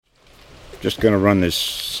just going to run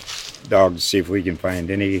this dog to see if we can find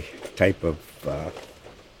any type of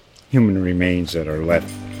human remains that are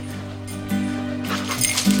left.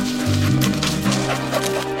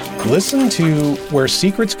 Listen to Where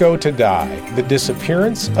Secrets Go to Die, The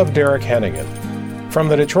Disappearance of Derek Hennigan. From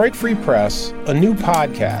the Detroit Free Press, a new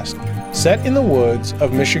podcast set in the woods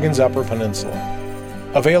of Michigan's Upper Peninsula.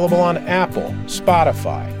 Available on Apple,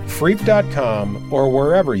 Spotify, Freep.com, or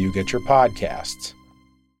wherever you get your podcasts.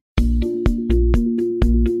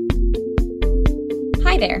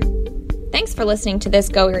 Hi there. Thanks for listening to this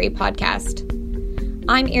Go Erie podcast.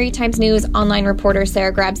 I'm Erie Times News online reporter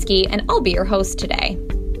Sarah Grabsky, and I'll be your host today.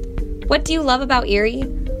 What do you love about Erie?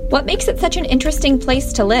 What makes it such an interesting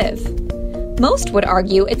place to live? Most would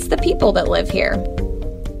argue it's the people that live here.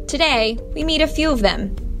 Today, we meet a few of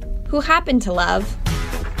them who happen to love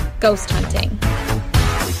ghost hunting.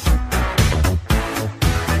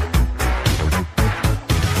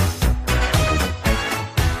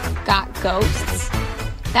 Got ghosts?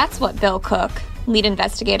 That's what Bill Cook, lead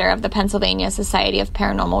investigator of the Pennsylvania Society of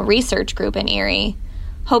Paranormal Research Group in Erie,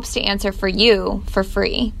 hopes to answer for you for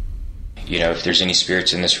free. You know, if there's any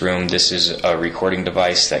spirits in this room, this is a recording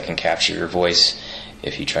device that can capture your voice.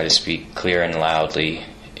 If you try to speak clear and loudly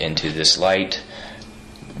into this light,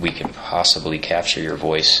 we can possibly capture your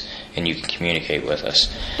voice and you can communicate with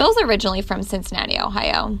us. Bill's originally from Cincinnati,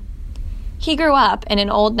 Ohio. He grew up in an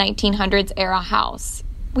old 1900s era house.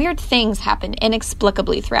 Weird things happened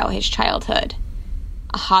inexplicably throughout his childhood.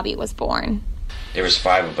 A hobby was born. There was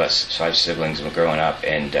 5 of us, 5 siblings growing up,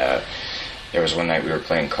 and there was one night we were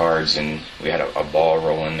playing cards and we had a ball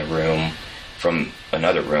roll in the room from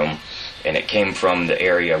another room, and it came from the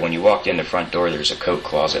area. When you walked in the front door, there's a coat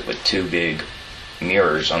closet with 2 big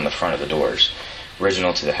mirrors on the front of the doors,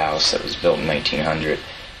 original to the house that was built in 1900.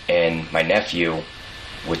 And my nephew,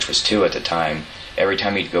 which was 2 at the time, every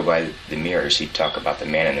time he'd go by the mirrors, he'd talk about the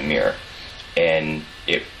man in the mirror. And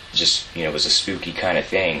it just, was a spooky kind of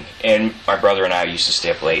thing. And my brother and I used to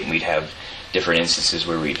stay up late, and we'd have different instances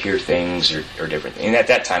where we'd hear things or different things. And at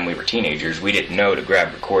that time, we were teenagers. We didn't know to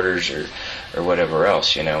grab recorders or whatever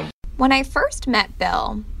else, When I first met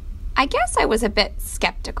Bill, I guess I was a bit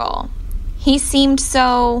skeptical. He seemed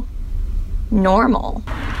so normal.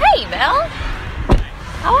 Hey, Bill!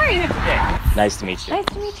 How are you today? Nice to meet you. Nice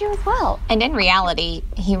to meet you as well. And in reality,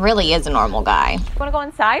 he really is a normal guy. You want to go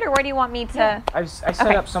inside, or where do you want me to... Yeah, I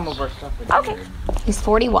set up some of our stuff. Okay. He's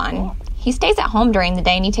 41. He stays at home during the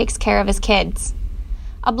day, and he takes care of his kids.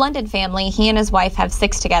 A blended family, he and his wife have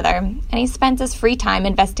 6 together, and he spends his free time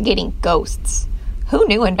investigating ghosts. Who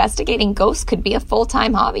knew investigating ghosts could be a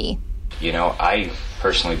full-time hobby? I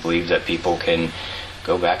personally believe that people can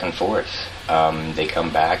go back and forth. They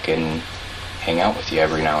come back and hang out with you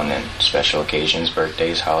every now and then, special occasions,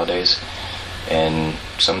 birthdays, holidays. And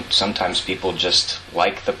sometimes people just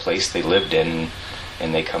like the place they lived in,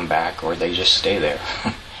 and they come back, or they just stay there.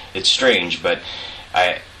 It's strange, but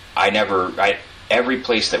every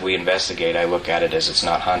place that we investigate, I look at it as it's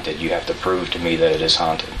not haunted. You have to prove to me that it is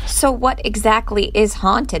haunted. So what exactly is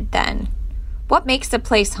haunted then? What makes a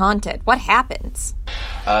place haunted? What happens?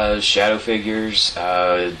 Shadow figures,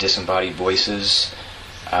 disembodied voices,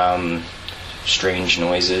 strange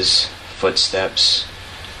noises, footsteps,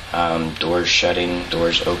 doors shutting,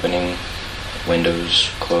 doors opening, windows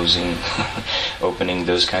closing, opening,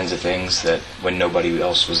 those kinds of things that when nobody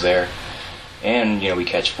else was there. And, we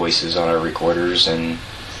catch voices on our recorders, and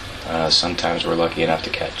sometimes we're lucky enough to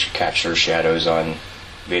capture shadows on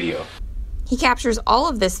video. He captures all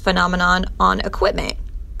of this phenomenon on equipment,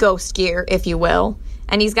 ghost gear, if you will,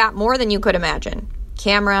 and he's got more than you could imagine.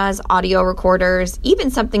 Cameras, audio recorders,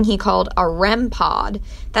 even something he called a REM pod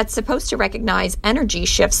that's supposed to recognize energy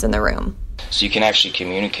shifts in the room. So you can actually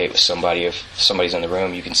communicate with somebody. If somebody's in the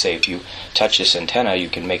room, you can say, if you touch this antenna, you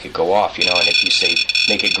can make it go off, and if you say,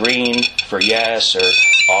 make it green for yes, or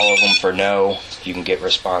all of them for no, you can get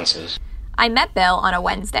responses. I met Bill on a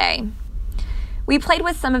Wednesday. We played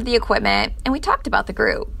with some of the equipment, and we talked about the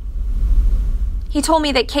group. He told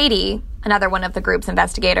me that Katie, another one of the group's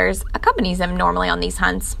investigators, accompanies him normally on these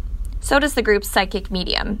hunts. So does the group's psychic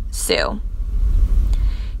medium, Sue.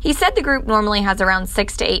 He said the group normally has around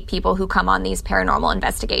 6 to 8 people who come on these paranormal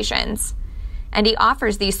investigations, and he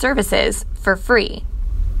offers these services for free.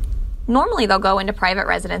 Normally they'll go into private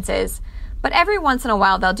residences, but every once in a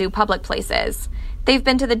while they'll do public places. They've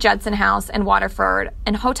been to the Judson House and Waterford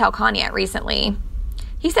and Hotel Conneaut recently.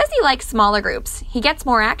 He says he likes smaller groups. He gets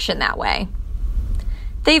more action that way.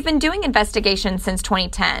 They've been doing investigations since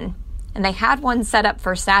 2010, and they had one set up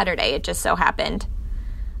for Saturday, it just so happened.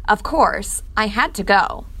 Of course, I had to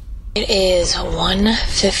go. It is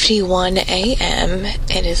 1:51 a.m.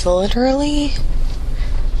 It is literally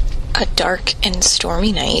a dark and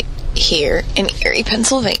stormy night here in Erie,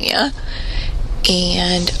 Pennsylvania.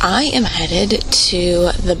 And I am headed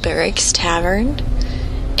to the Barracks Tavern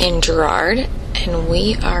in Girard, and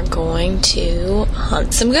we are going to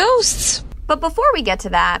hunt some ghosts. But before we get to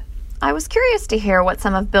that, I was curious to hear what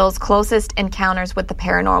some of Bill's closest encounters with the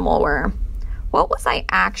paranormal were. What was I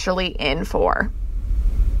actually in for?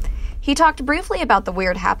 He talked briefly about the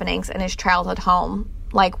weird happenings in his childhood home,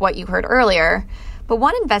 like what you heard earlier, but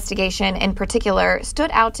one investigation in particular stood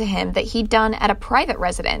out to him that he'd done at a private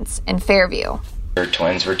residence in Fairview. Her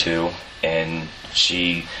twins were 2, and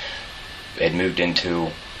she had moved into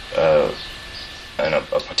a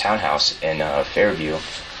townhouse in Fairview,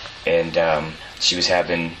 and she was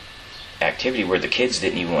having activity where the kids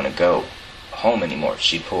didn't even want to go home anymore.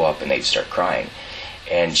 She'd pull up and they'd start crying,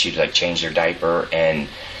 and she'd like change their diaper, and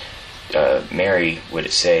Mary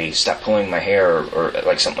would say, "Stop pulling my hair," or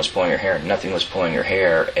like something was pulling her hair, and nothing was pulling her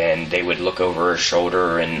hair, and they would look over her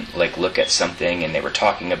shoulder and like look at something, and they were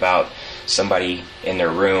talking about somebody in their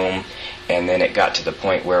room. And then it got to the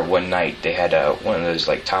point where one night they had one of those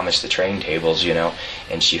like Thomas the Train tables,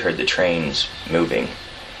 and she heard the trains moving,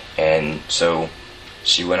 and so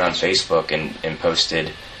she went on Facebook and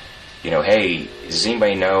posted, "Hey, does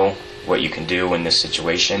anybody know what you can do in this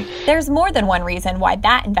situation?" There's more than one reason why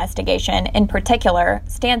that investigation, in particular,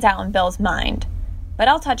 stands out in Bill's mind, but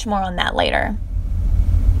I'll touch more on that later.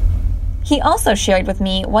 He also shared with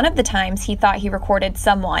me one of the times he thought he recorded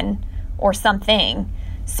someone, or something,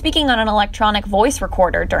 speaking on an electronic voice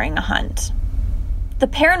recorder during a hunt. The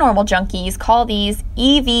paranormal junkies call these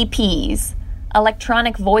EVPs,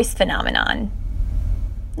 electronic voice phenomenon.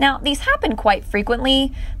 Now, these happen quite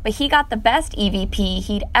frequently, but he got the best EVP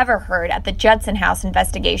he'd ever heard at the Judson House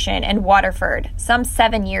investigation in Waterford some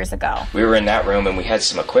 7 years ago. We were in that room and we had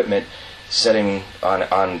some equipment setting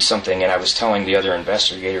on something, and I was telling the other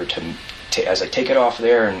investigator I was like, "Take it off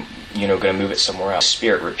there and, going to move it somewhere else."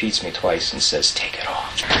 Spirit repeats me twice and says, "Take it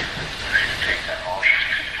off."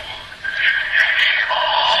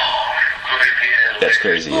 That's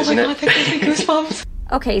crazy, isn't it? Oh my God, that gives me goosebumps.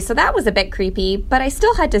 Okay, so that was a bit creepy, but I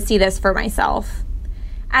still had to see this for myself.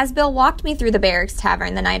 As Bill walked me through the Barracks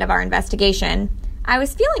Tavern the night of our investigation, I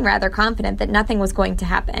was feeling rather confident that nothing was going to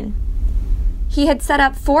happen. He had set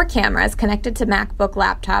up 4 cameras connected to MacBook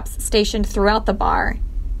laptops stationed throughout the bar,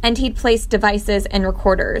 and he'd placed devices and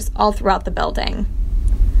recorders all throughout the building.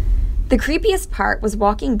 The creepiest part was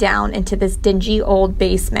walking down into this dingy old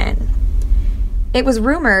basement. It was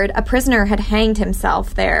rumored a prisoner had hanged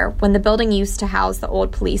himself there when the building used to house the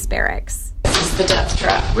old police barracks. This is the death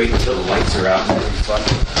trap. Wait until the lights are out and everything's fun.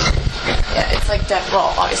 Yeah, it's like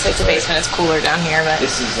well, obviously it's a basement, it's cooler down here, but...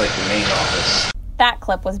 This is like the main office. That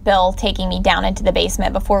clip was Bill taking me down into the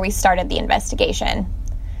basement before we started the investigation.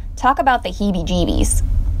 Talk about the heebie-jeebies.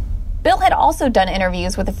 Bill had also done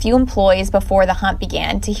interviews with a few employees before the hunt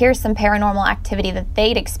began to hear some paranormal activity that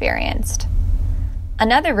they'd experienced.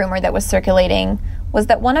 Another rumor that was circulating was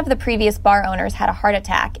that one of the previous bar owners had a heart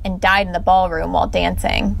attack and died in the ballroom while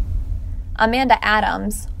dancing. Amanda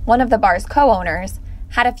Adams, one of the bar's co-owners,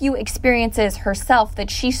 had a few experiences herself that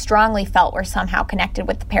she strongly felt were somehow connected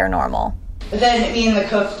with the paranormal. But then me and the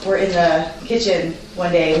cook were in the kitchen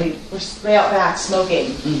one day, and we were way out back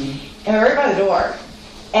smoking, and we were right by the door,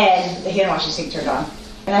 and the hand washing sink turned on.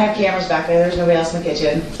 And I have cameras back there, there's nobody else in the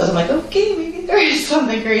kitchen. So I'm like, okay, maybe there is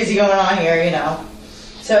something crazy going on here,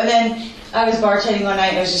 So, and then I was bartending one night,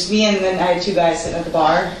 and it was just me, and then I had 2 guys sitting at the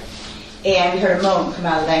bar, and we heard a moan come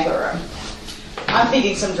out of the banquet room. I'm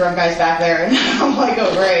thinking some drunk guy's back there, and I'm like,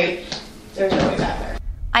 oh great, there's nobody back there.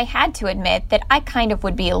 I had to admit that I kind of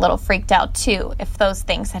would be a little freaked out too if those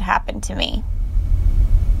things had happened to me.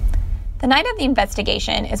 The night of the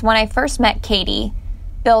investigation is when I first met Katie,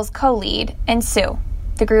 Bill's co-lead, and Sue,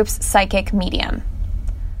 the group's psychic medium.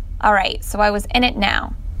 All right, so I was in it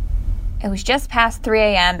now. It was just past 3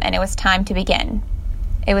 a.m. and it was time to begin.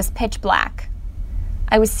 It was pitch black.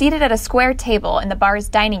 I was seated at a square table in the bar's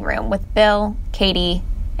dining room with Bill, Katie,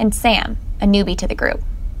 and Sam, a newbie to the group.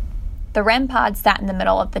 The REM pod sat in the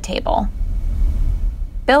middle of the table.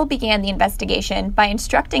 Bill began the investigation by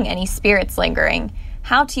instructing any spirits lingering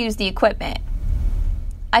how to use the equipment.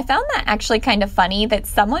 I found that actually kind of funny that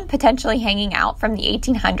someone potentially hanging out from the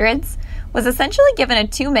 1800s was essentially given a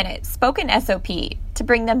 2-minute spoken SOP to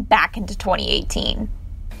bring them back into 2018.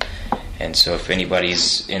 And so if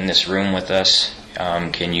anybody's in this room with us,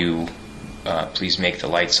 can you please make the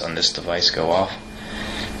lights on this device go off?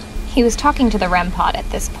 He was talking to the REM pod at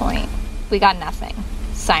this point. We got nothing.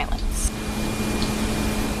 Silence.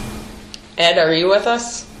 Ed, are you with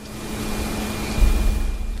us?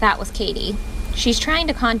 That was Katie. She's trying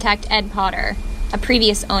to contact Ed Potter, a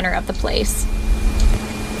previous owner of the place.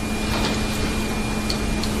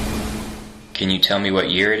 Can you tell me what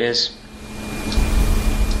year it is?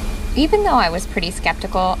 Even though I was pretty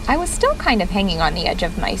skeptical, I was still kind of hanging on the edge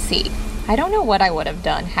of my seat. I don't know what I would have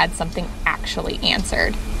done had something actually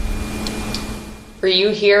answered. Were you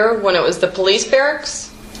here when it was the police barracks?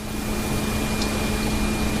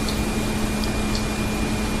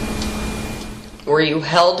 Were you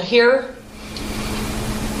held here?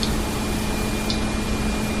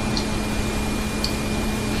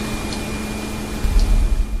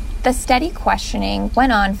 The steady questioning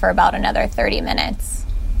went on for about another 30 minutes.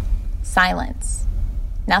 Silence.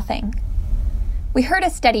 Nothing. We heard a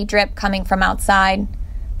steady drip coming from outside,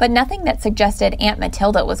 but nothing that suggested Aunt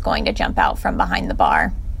Matilda was going to jump out from behind the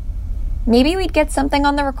bar. Maybe we'd get something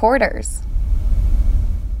on the recorders.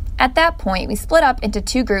 At that point, we split up into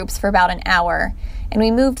two groups for about an hour, and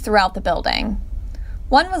we moved throughout the building.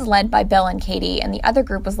 One was led by Bill and Katie, and the other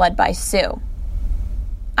group was led by Sue.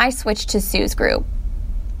 I switched to Sue's group.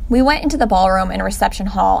 We went into the ballroom and reception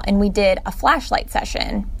hall, and we did a flashlight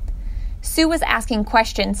session. Sue was asking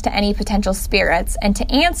questions to any potential spirits, and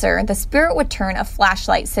to answer, the spirit would turn a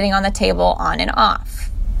flashlight sitting on the table on and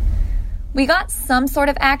off. We got some sort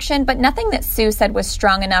of action, but nothing that Sue said was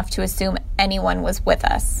strong enough to assume anyone was with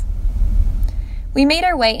us. We made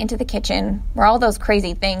our way into the kitchen, where all those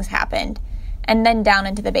crazy things happened, and then down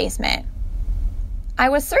into the basement. I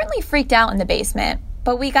was certainly freaked out in the basement,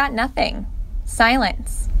 but we got nothing.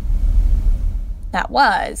 Silence. That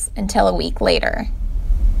was until a week later.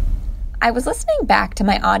 I was listening back to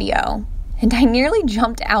my audio, and I nearly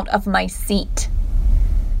jumped out of my seat.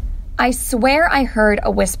 I swear I heard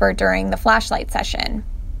a whisper during the flashlight session.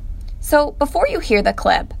 So before you hear the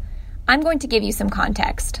clip, I'm going to give you some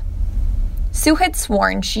context. Sue had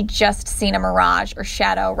sworn she'd just seen a mirage or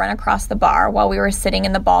shadow run across the bar while we were sitting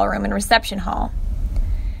in the ballroom and reception hall.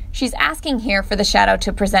 She's asking here for the shadow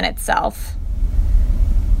to present itself.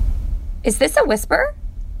 Is this a whisper?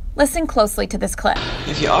 Listen closely to this clip.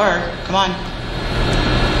 If you are, come on.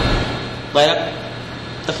 Light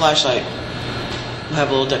up the flashlight. We'll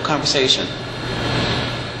have a little conversation,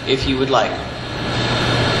 if you would like.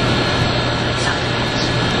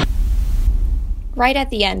 Right at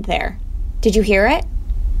the end there. Did you hear it?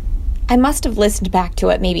 I must have listened back to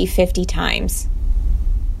it maybe 50 times.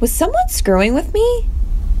 Was someone screwing with me?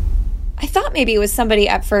 I thought maybe it was somebody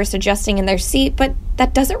at first adjusting in their seat, but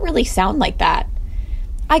that doesn't really sound like that.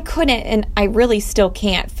 I couldn't, and I really still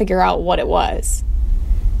can't figure out what it was.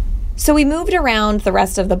 So we moved around the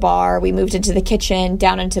rest of the bar, we moved into the kitchen,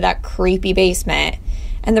 down into that creepy basement,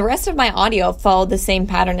 and the rest of my audio followed the same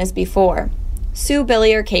pattern as before. Sue,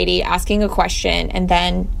 Billy, or Katie asking a question, and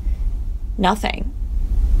then nothing.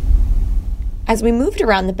 As we moved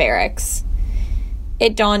around the barracks,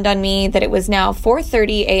 it dawned on me that it was now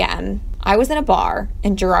 4:30 a.m. I was in a bar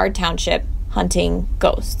in Girard Township hunting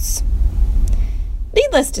ghosts.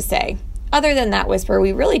 Needless to say, other than that whisper,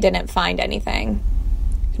 we really didn't find anything.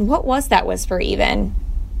 And what was that whisper even?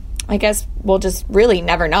 I guess we'll just really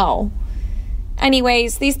never know.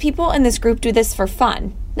 Anyways, these people in this group do this for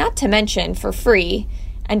fun, not to mention for free,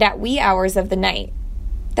 and at wee hours of the night.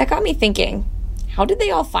 That got me thinking, how did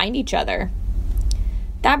they all find each other?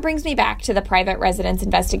 That brings me back to the private residence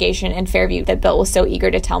investigation in Fairview that Bill was so eager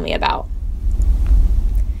to tell me about.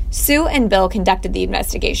 Sue and Bill conducted the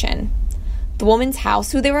investigation. The woman's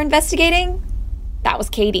house who they were investigating, that was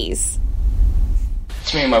Katie's.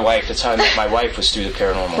 It's me and my wife. That's how I met my wife, was through the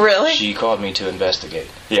paranormal. Really? She called me to investigate.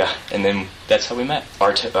 Yeah, and then that's how we met.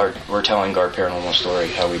 We're telling our paranormal story,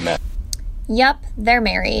 how we met. Yep, they're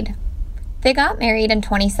married. They got married in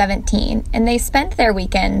 2017, and they spent their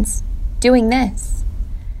weekends doing this.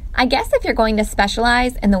 I guess if you're going to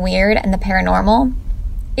specialize in the weird and the paranormal,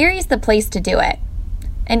 Erie's the place to do it.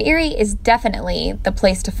 And Erie is definitely the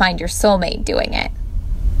place to find your soulmate doing it.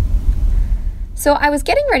 So I was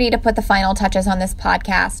getting ready to put the final touches on this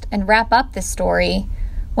podcast and wrap up this story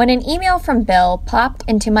when an email from Bill popped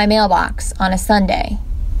into my mailbox on a Sunday.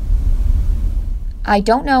 I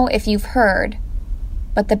don't know if you've heard,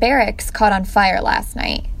 but the barracks caught on fire last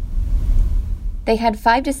night. They had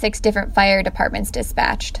 5 to 6 different fire departments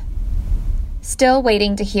dispatched. Still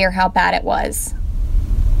waiting to hear how bad it was.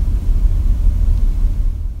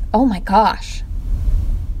 Oh my gosh.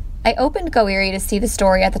 I opened Go Erie to see the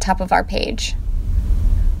story at the top of our page.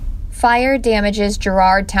 Fire damages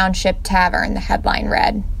Girard Township Tavern, the headline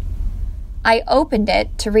read. I opened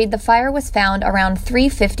it to read the fire was found around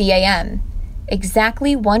 3:50 a.m.,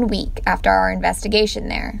 exactly 1 week after our investigation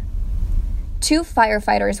there. 2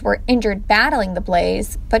 firefighters were injured battling the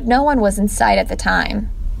blaze, but no one was inside at the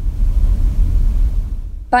time.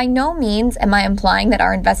 By no means am I implying that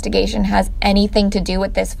our investigation has anything to do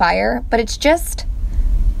with this fire, but it's just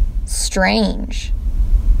strange.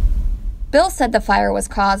 Bill said the fire was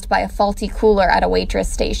caused by a faulty cooler at a waitress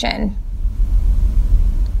station.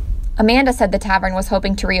 Amanda said the tavern was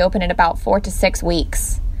hoping to reopen in about 4 to 6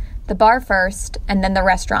 weeks. The bar first, and then the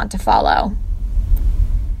restaurant to follow.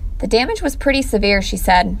 The damage was pretty severe, she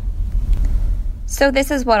said. So this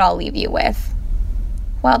is what I'll leave you with.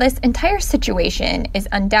 While this entire situation is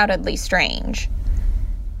undoubtedly strange,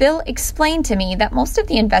 Bill explained to me that most of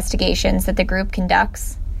the investigations that the group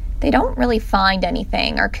conducts, they don't really find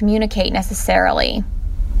anything or communicate necessarily.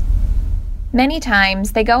 Many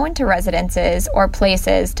times they go into residences or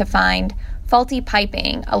places to find faulty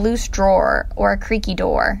piping, a loose drawer, or a creaky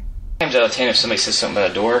door. 9 times out of 10, if somebody says something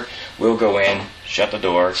about a door, we'll go in, shut the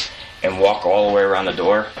door, and walk all the way around the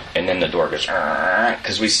door, and then the door goes,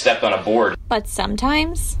 because we stepped on a board. But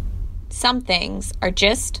sometimes, some things are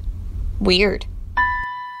just weird.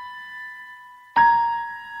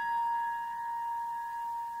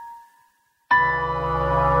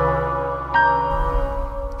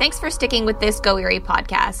 Thanks for sticking with this Go Erie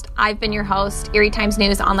podcast. I've been your host, Erie Times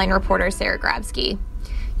News online reporter Sarah Grabsky.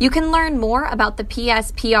 You can learn more about the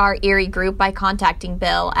PSPRErie group by contacting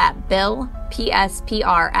Bill at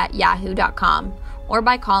billpspr@yahoo.com or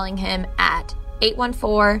by calling him at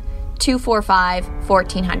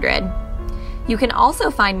 814-245-1400. You can also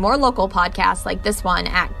find more local podcasts like this one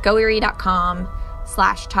at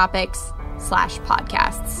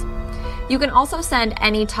goerie.com/topics/podcasts. You can also send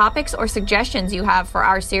any topics or suggestions you have for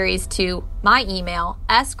our series to my email,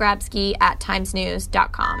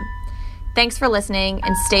 sgrabsky@timesnews.com. Thanks for listening,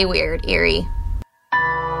 and stay weird, Erie.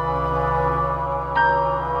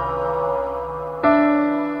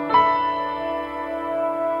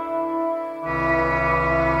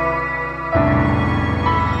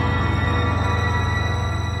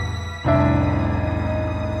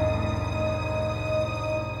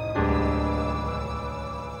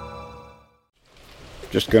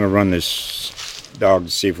 Just going to run this dog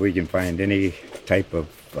to see if we can find any type of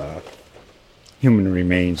human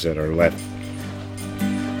remains that are left.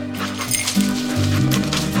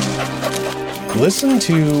 Listen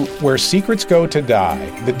to Where Secrets Go to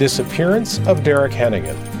Die, The Disappearance of Derek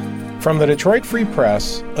Hennigan. From the Detroit Free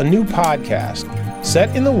Press, a new podcast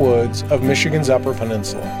set in the woods of Michigan's Upper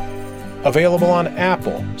Peninsula. Available on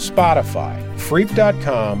Apple, Spotify,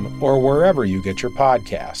 Freep.com, or wherever you get your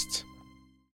podcasts.